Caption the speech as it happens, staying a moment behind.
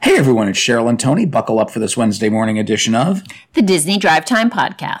everyone, it's Cheryl and Tony. Buckle up for this Wednesday morning edition of the Disney Drive Time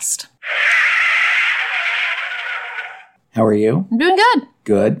Podcast. How are you? I'm doing good.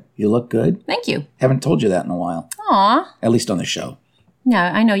 Good. You look good. Thank you. Haven't told you that in a while. Aw. At least on the show.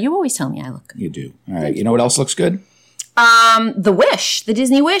 Yeah, I know. You always tell me I look good. You do. All right. You know what else looks good? The Wish, the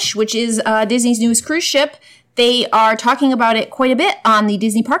Disney Wish, which is Disney's newest cruise ship. They are talking about it quite a bit on the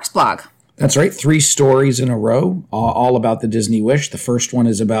Disney Parks blog. That's right. 3 stories in a row, all about the Disney Wish. The first one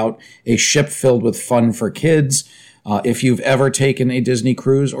is about a ship filled with fun for kids. If you've ever taken a Disney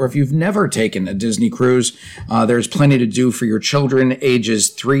cruise or if you've never taken a Disney cruise, there's plenty to do for your children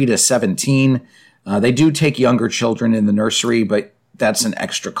ages 3 to 17. They do take younger children in the nursery, but that's an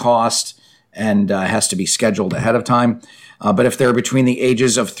extra cost and has to be scheduled ahead of time. But if they're between the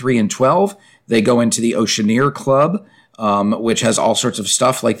ages of 3 and 12, they go into the Oceaneer Club, which has all sorts of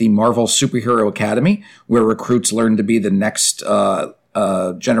stuff like the Marvel Superhero Academy, where recruits learn to be the next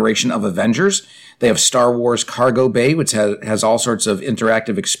generation of Avengers. They have Star Wars Cargo Bay, which has all sorts of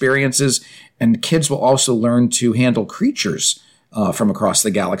interactive experiences, and kids will also learn to handle creatures from across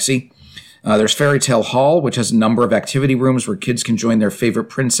the galaxy. There's Fairy Tale Hall, which has a number of activity rooms where kids can join their favorite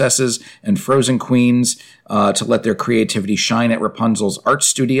princesses and frozen queens to let their creativity shine at Rapunzel's art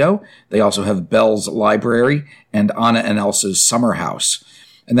studio. They also have Belle's library and Anna and Elsa's summer house.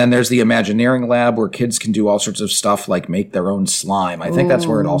 And then there's the Imagineering Lab, where kids can do all sorts of stuff like make their own slime. I think that's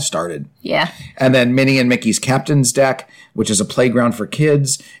where it all started. Yeah. And then Minnie and Mickey's Captain's Deck, which is a playground for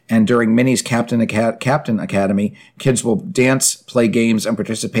kids. And during Minnie's Captain Academy, kids will dance, play games, and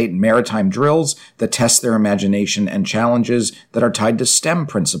participate in maritime drills that test their imagination and challenges that are tied to STEM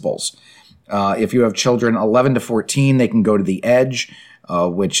principles. If you have children 11 to 14, they can go to The Edge,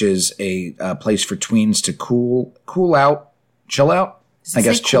 which is a place for tweens to cool out, chill out. I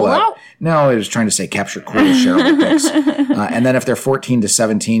guess chill out. No, I was trying to say capture cool Cheryl picks. And then if they're 14 to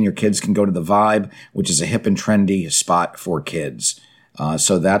 17, your kids can go to the Vibe, which is a hip and trendy spot for kids.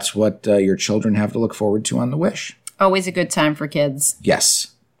 So that's what your children have to look forward to on the Wish. Always a good time for kids.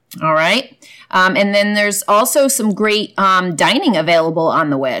 Yes. All right. And then there's also some great dining available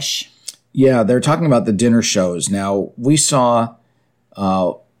on the Wish. Yeah, they're talking about the dinner shows. Now, we saw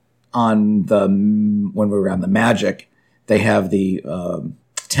when we were on the Magic, they have the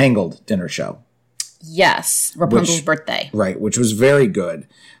Tangled dinner show. Yes, Rapunzel's birthday. Right, which was very good.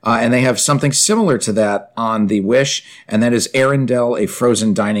 And they have something similar to that on the Wish, and that is Arendelle, a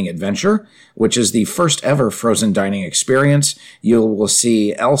Frozen Dining Adventure, which is the first ever Frozen Dining experience. You will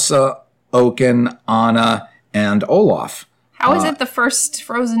see Elsa, Oaken, Anna, and Olaf. How is it the first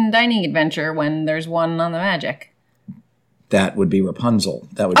Frozen Dining Adventure when there's one on the Magic? That would be Rapunzel.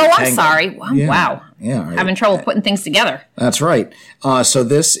 That would be Tangled. I'm sorry. Yeah. Wow. Yeah. Having trouble putting things together. That's right. So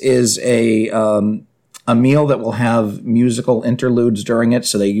this is a meal that will have musical interludes during it.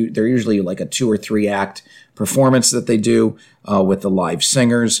 So they're usually like a 2 or 3 act performance that they do with the live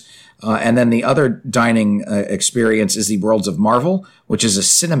singers. And then the other dining experience is the Worlds of Marvel, which is a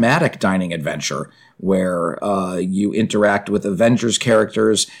cinematic dining adventure where you interact with Avengers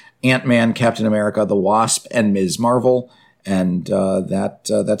characters, Ant-Man, Captain America, the Wasp, and Ms. Marvel. And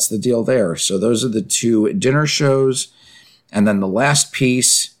that's the deal there. So those are the 2 dinner shows. And then the last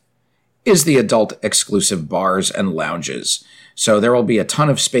piece is the adult exclusive bars and lounges. So there will be a ton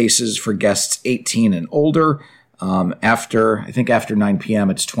of spaces for guests 18 and older. After 9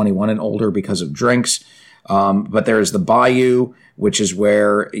 p.m., it's 21 and older because of drinks. But there's the Bayou, which is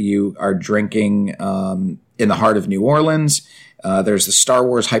where you are drinking in the heart of New Orleans. There's the Star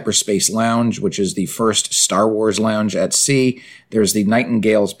Wars Hyperspace Lounge, which is the first Star Wars lounge at sea. There's the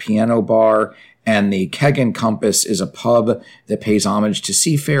Nightingale's Piano Bar, and the Keg and Compass is a pub that pays homage to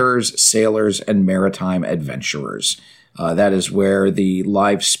seafarers, sailors, and maritime adventurers. That is where the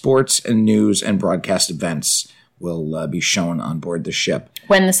live sports and news and broadcast events will be shown on board the ship.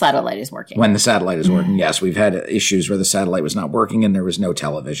 When the satellite is working. When the satellite is working, yes. We've had issues where the satellite was not working and there was no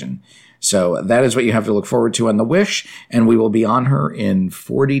television. So that is what you have to look forward to on the Wish, and we will be on her in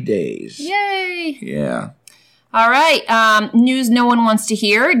 40 days. Yay! Yeah. All right. News no one wants to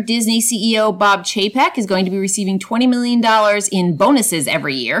hear. Disney CEO Bob Chapek is going to be receiving $20 million in bonuses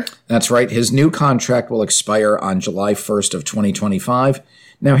every year. That's right. His new contract will expire on July 1st of 2025.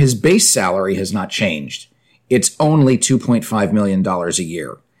 Now, his base salary has not changed. It's only $2.5 million a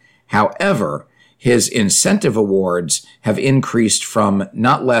year. However, his incentive awards have increased from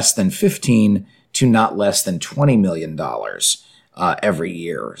not less than $15 to not less than $20 million every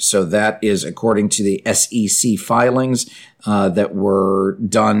year. So that is according to the SEC filings that were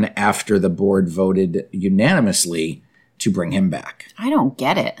done after the board voted unanimously to bring him back. I don't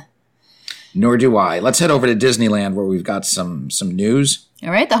get it. Nor do I. Let's head over to Disneyland where we've got some news.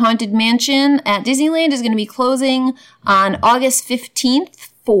 All right, the Haunted Mansion at Disneyland is going to be closing on August 15th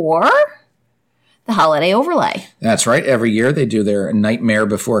for the holiday overlay. That's right. Every year they do their Nightmare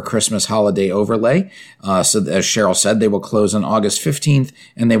Before Christmas holiday overlay. So as Cheryl said, they will close on August 15th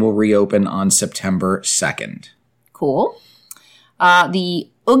and they will reopen on September 2nd. Cool. The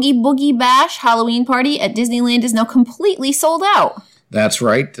Oogie Boogie Bash Halloween party at Disneyland is now completely sold out. That's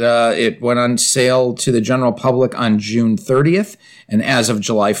right. It went on sale to the general public on June 30th, and as of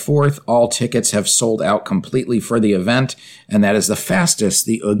July 4th, all tickets have sold out completely for the event, and that is the fastest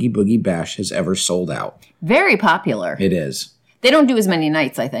the Oogie Boogie Bash has ever sold out. Very popular. It is. They don't do as many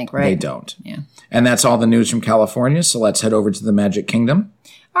nights, I think, right? They don't. Yeah. And that's all the news from California, so let's head over to the Magic Kingdom.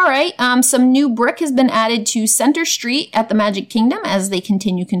 All right. Some new brick has been added to Center Street at the Magic Kingdom as they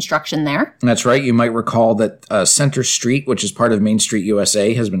continue construction there. That's right. You might recall that Center Street, which is part of Main Street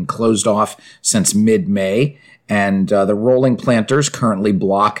USA, has been closed off since mid-May, and the rolling planters currently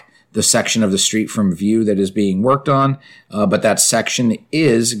block the section of the street from view that is being worked on, but that section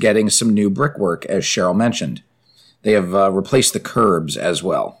is getting some new brickwork, as Cheryl mentioned. They have replaced the curbs as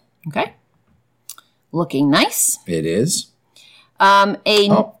well. Okay. Looking nice. It is.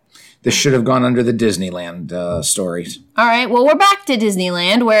 This should have gone under the Disneyland stories. All right. Well, we're back to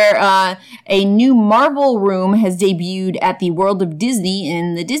Disneyland, where a new Marvel room has debuted at the World of Disney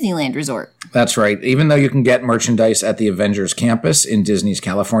in the Disneyland Resort. That's right. Even though you can get merchandise at the Avengers campus in Disney's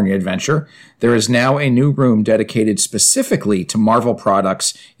California Adventure, there is now a new room dedicated specifically to Marvel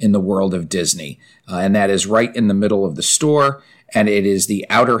products in the World of Disney. And that is right in the middle of the store, and it is the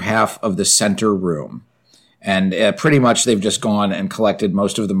outer half of the center room. And pretty much they've just gone and collected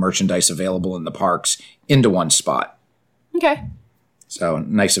most of the merchandise available in the parks into one spot. Okay. So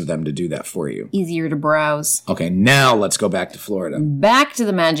nice of them to do that for you. Easier to browse. Okay, now let's go back to Florida. Back to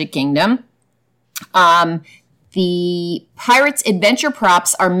the Magic Kingdom. The Pirates Adventure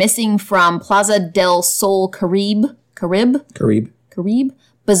props are missing from Plaza del Sol Carib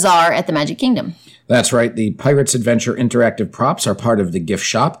Bazaar at the Magic Kingdom. That's right. The Pirates Adventure interactive props are part of the gift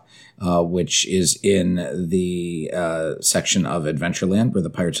shop, which is in the section of Adventureland where the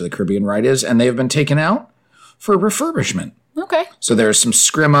Pirates of the Caribbean ride is, and they have been taken out for refurbishment. Okay. So there's some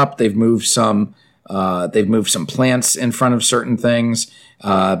scrim up. They've moved some plants in front of certain things,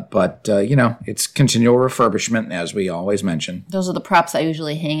 but it's continual refurbishment, as we always mention. Those are the props I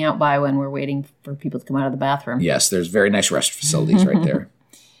usually hang out by when we're waiting for people to come out of the bathroom. Yes, there's very nice rest facilities right there.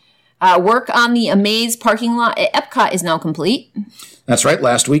 Work on the Amaze parking lot at Epcot is now complete. That's right.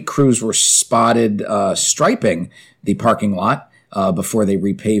 Last week, crews were spotted striping the parking lot before they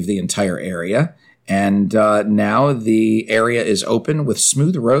repaved the entire area. And now the area is open with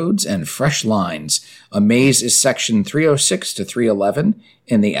smooth roads and fresh lines. Amaze is section 306 to 311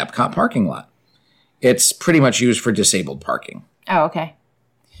 in the Epcot parking lot. It's pretty much used for disabled parking. Oh, okay.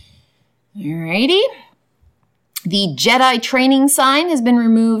 Alrighty. The Jedi training sign has been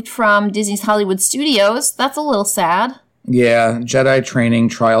removed from Disney's Hollywood Studios. That's a little sad. Yeah, Jedi training,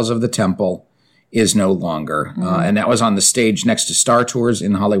 Trials of the Temple is no longer. And that was on the stage next to Star Tours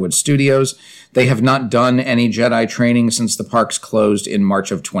in Hollywood Studios. They have not done any Jedi training since the parks closed in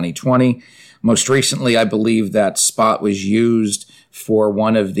March of 2020. Most recently, I believe that spot was used for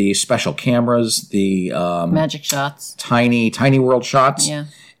one of the special cameras, the Magic shots. Tiny World shots. Yeah.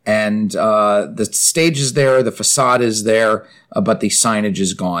 And the stage is there, the facade is there, but the signage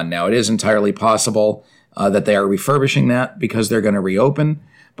is gone. Now, it is entirely possible that they are refurbishing that because they're going to reopen,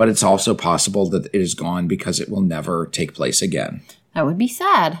 but it's also possible that it is gone because it will never take place again. That would be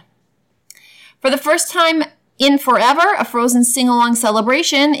sad. For the first time in forever, a Frozen sing-along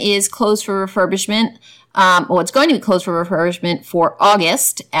celebration is closed for refurbishment. It's going to be closed for refurbishment for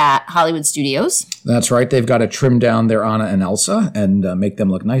August at Hollywood Studios. That's right. They've got to trim down their Anna and Elsa and make them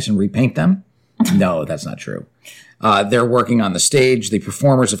look nice and repaint them. No, that's not true. They're working on the stage. The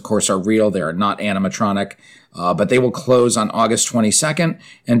performers, of course, are real. They are not animatronic. But they will close on August 22nd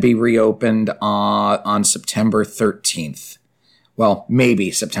and be reopened on September 13th. Well,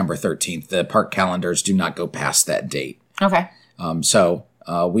 maybe September 13th. The park calendars do not go past that date. Okay.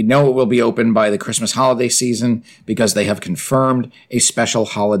 We know it will be open by the Christmas holiday season because they have confirmed a special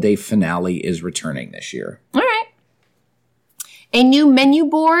holiday finale is returning this year. All right. A new menu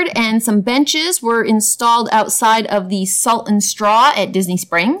board and some benches were installed outside of the Salt and Straw at Disney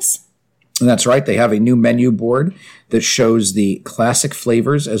Springs. And that's right. They have a new menu board that shows the classic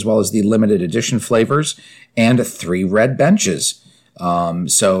flavors as well as the limited edition flavors and 3 red benches.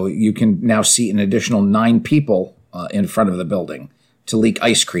 So you can now seat an additional 9 people in front of the building to leak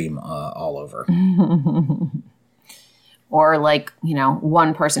ice cream all over. Or like,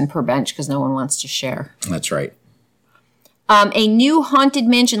 one person per bench because no one wants to share. That's right. A new Haunted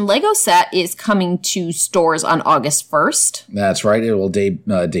Mansion Lego set is coming to stores on August 1st. That's right. It will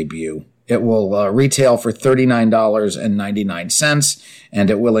debut. It will retail for $39.99, and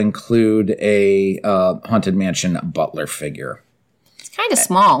it will include a Haunted Mansion Butler figure. It's kind of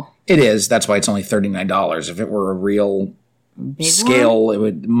small. It is. That's why it's only $39. If it were a real Big scale, it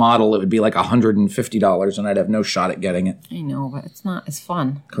would be like $150, and I'd have no shot at getting it. I know, but it's not as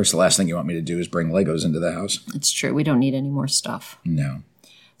fun. Of course, the last thing you want me to do is bring Legos into the house. It's true. We don't need any more stuff. No.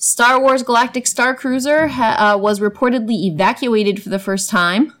 Star Wars Galactic Star Cruiser was reportedly evacuated for the first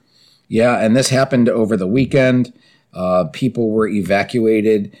time. Yeah, and this happened over the weekend. People were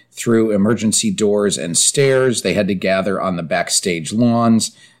evacuated through emergency doors and stairs. They had to gather on the backstage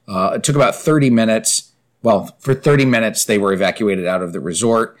lawns. It took about 30 minutes. Well, for 30 minutes, they were evacuated out of the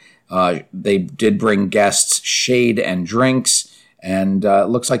resort. They did bring guests shade and drinks, and it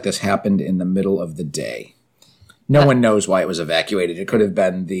looks like this happened in the middle of the day. No one knows why it was evacuated. It could have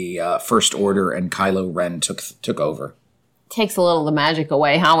been the First Order and Kylo Ren took over. Takes a little of the magic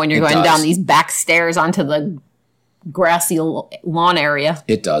away, huh? When you're going down these back stairs onto the grassy lawn area.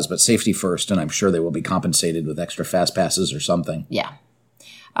 It does, but safety first, and I'm sure they will be compensated with extra fast passes or something. Yeah.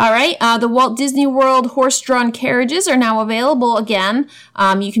 All right. The Walt Disney World horse-drawn carriages are now available again.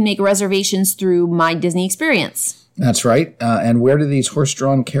 You can make reservations through My Disney Experience. That's right. And where do these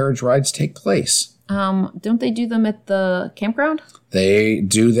horse-drawn carriage rides take place? Don't they do them at the campground? They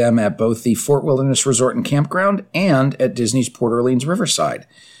do them at both the Fort Wilderness Resort and Campground and at Disney's Port Orleans Riverside.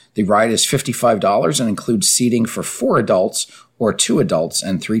 The ride is $55 and includes seating for 4 adults or 2 adults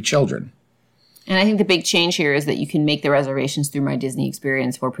and 3 children. And I think the big change here is that you can make the reservations through My Disney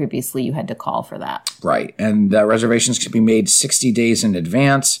Experience, where previously you had to call for that. Right. And reservations can be made 60 days in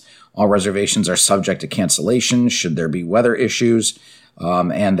advance. All reservations are subject to cancellation should there be weather issues.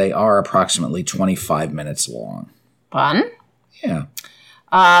 And they are approximately 25 minutes long. Fun. Yeah.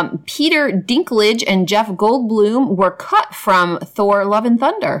 Peter Dinklage and Jeff Goldblum were cut from Thor: Love and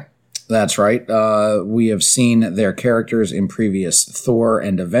Thunder. That's right. We have seen their characters in previous Thor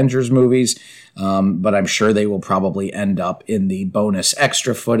and Avengers movies, but I'm sure they will probably end up in the bonus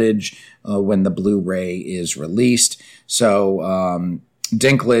extra footage when the Blu-ray is released. So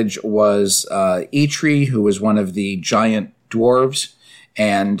Dinklage was Eitri, who was one of the giant dwarves,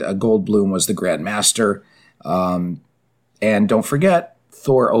 and Goldblum was the Grand Master. And don't forget,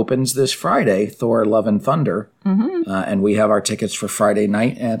 Thor opens this Friday, Thor: Love and Thunder, and we have our tickets for Friday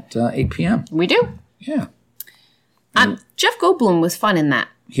night at 8 p.m. We do. Yeah. Jeff Goldblum was fun in that.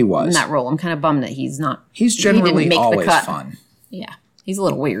 He was. In that role. I'm kind of bummed that he's not. He's generally always fun. Yeah. He's a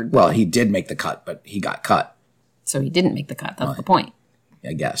little weird. Well, he did make the cut, but he got cut. So he didn't make the cut. That's the point.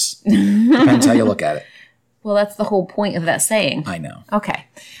 I guess. Depends how you look at it. Well, that's the whole point of that saying. I know. Okay.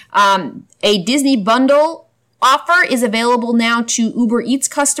 A Disney bundle offer is available now to Uber Eats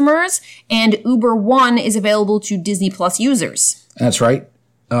customers, and Uber One is available to Disney Plus users. That's right.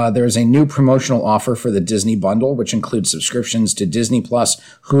 There is a new promotional offer for the Disney bundle, which includes subscriptions to Disney Plus,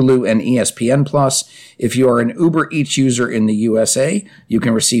 Hulu, and ESPN Plus. If you are an Uber Eats user in the USA, you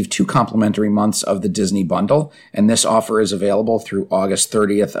can receive 2 complimentary months of the Disney bundle, and this offer is available through August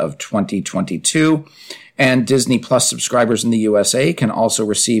 30th of 2022. And Disney Plus subscribers in the USA can also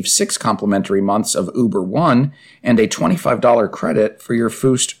receive 6 complimentary months of Uber One and a $25 credit for your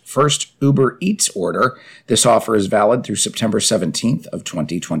first Uber Eats order. This offer is valid through September 17th of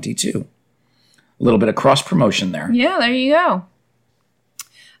 2022. A little bit of cross-promotion there. Yeah, there you go.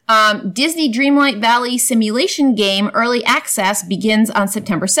 Disney Dreamlight Valley simulation game early access begins on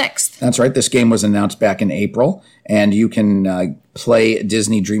September 6th. That's right. This game was announced back in April, and you can play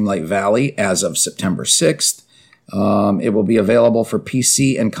Disney Dreamlight Valley as of September 6th. It will be available for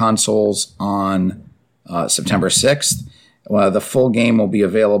PC and consoles on September 6th. The full game will be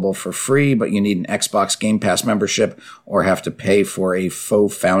available for free, but you need an Xbox Game Pass membership or have to pay for a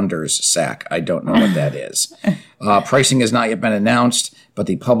faux founder's sack. I don't know what that is. Pricing has not yet been announced, but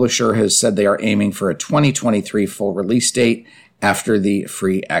the publisher has said they are aiming for a 2023 full release date after the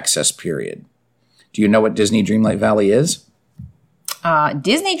free access period. Do you know what Disney Dreamlight Valley is?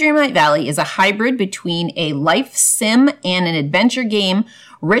 Disney Dreamlight Valley is a hybrid between a life sim and an adventure game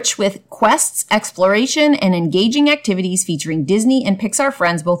rich with quests, exploration, and engaging activities featuring Disney and Pixar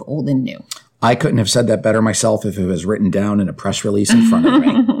friends, both old and new. I couldn't have said that better myself if it was written down in a press release in front of me.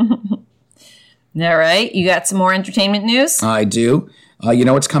 All right. You got some more entertainment news? I do. You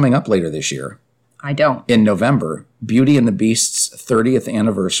know what's coming up later this year? I don't. In November, Beauty and the Beast's 30th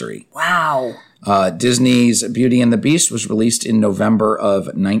anniversary. Wow. Disney's Beauty and the Beast was released in November of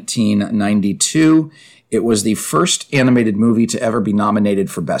 1992. It was the first animated movie to ever be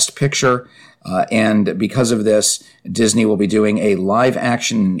nominated for Best Picture. And because of this, Disney will be doing a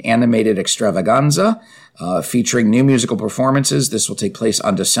live-action animated extravaganza featuring new musical performances. This will take place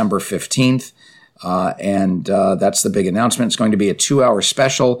on December 15th. And that's the big announcement. It's going to be a 2-hour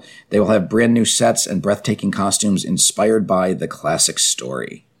special. They will have brand new sets and breathtaking costumes inspired by the classic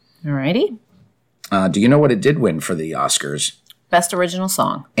story. Alrighty. Do you know what it did win for the Oscars? Best original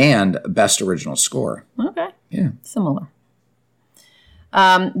song. And Best Original Score. Okay. Yeah. Similar.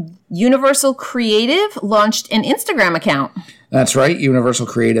 Universal Creative launched an Instagram account. That's right. Universal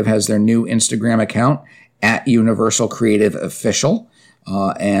Creative has their new Instagram account at Universal Creative Official.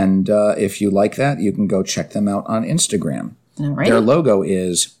 And if you like that, you can go check them out on Instagram. Alrighty. Their logo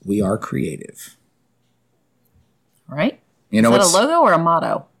is "We Are Creative." All right. You know, is that a logo or a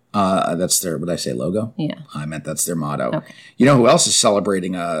motto? That's their, what did I say, logo? Yeah. I meant that's their motto. Okay. You know who else is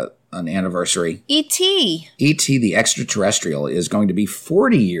celebrating an anniversary? E.T. E.T. the Extraterrestrial is going to be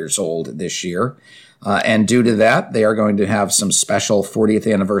 40 years old this year. And due to that, they are going to have some special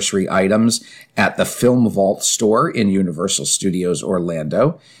 40th anniversary items at the Film Vault store in Universal Studios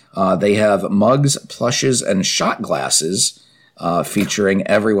Orlando. They have mugs, plushes, and shot glasses featuring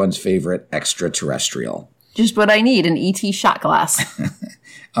everyone's favorite extraterrestrial. Just what I need, an E.T. shot glass.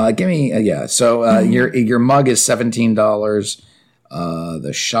 Give me, yeah. So your mug is $17.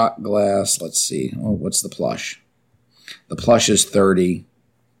 The shot glass, let's see. Oh, what's the plush? The plush is $30.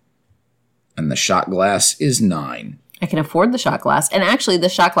 And the shot glass is $9. I can afford the shot glass. And actually, the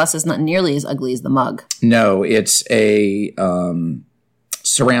shot glass is not nearly as ugly as the mug. No, it's a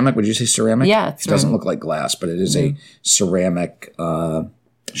ceramic. Would you say ceramic? Yeah, it doesn't look like glass, but it is a ceramic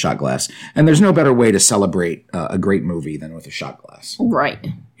shot glass. And there's no better way to celebrate a great movie than with a shot glass. Right.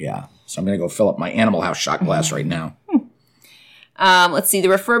 Yeah. So I'm going to go fill up my Animal House shot glass right now. Let's see. The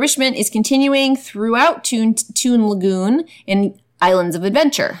refurbishment is continuing throughout Toon Lagoon and Islands of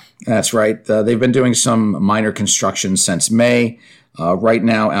Adventure. That's right. They've been doing some minor construction since May. Right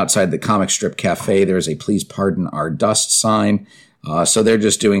now, outside the comic strip cafe, there's a "Please Pardon Our Dust" sign. So they're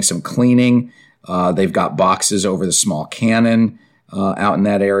just doing some cleaning. They've got boxes over the small cannon out in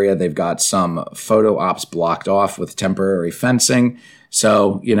that area. They've got some photo ops blocked off with temporary fencing.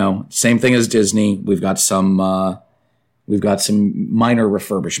 So, you know, same thing as Disney. We've got some minor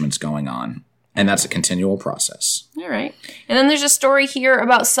refurbishments going on. And that's a continual process. All right. And then there's a story here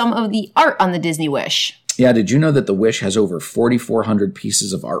about some of the art on the Disney Wish. Yeah, did you know that the Wish has over 4,400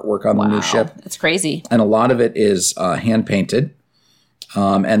 pieces of artwork on the new ship? That's crazy. And a lot of it is hand-painted.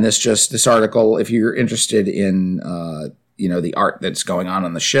 And this article, if you're interested in, the art that's going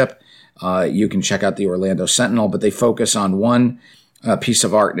on the ship, you can check out the Orlando Sentinel. But they focus on one piece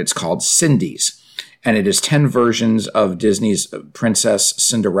of art, and it's called Cindy's. And it is 10 versions of Disney's Princess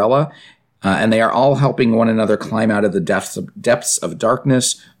Cinderella. And they are all helping one another climb out of the depths of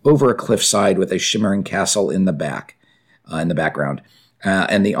darkness over a cliffside with a shimmering castle in the background.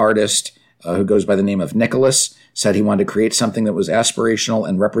 And the artist, who goes by the name of Nicholas, said he wanted to create something that was aspirational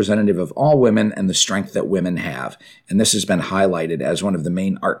and representative of all women and the strength that women have. And this has been highlighted as one of the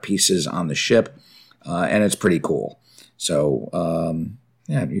main art pieces on the ship, and it's pretty cool. So,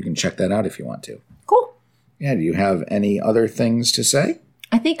 you can check that out if you want to. Cool. Yeah, do you have any other things to say?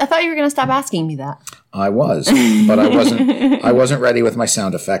 I thought you were going to stop asking me that. I was, but I wasn't ready with my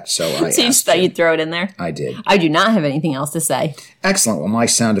sound effect, so I So you just thought you'd throw it in there? I did. I do not have anything else to say. Excellent. Well, my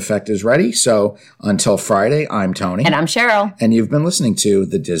sound effect is ready. So until Friday, I'm Tony. And I'm Cheryl. And you've been listening to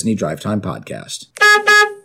the Disney Drive Time Podcast.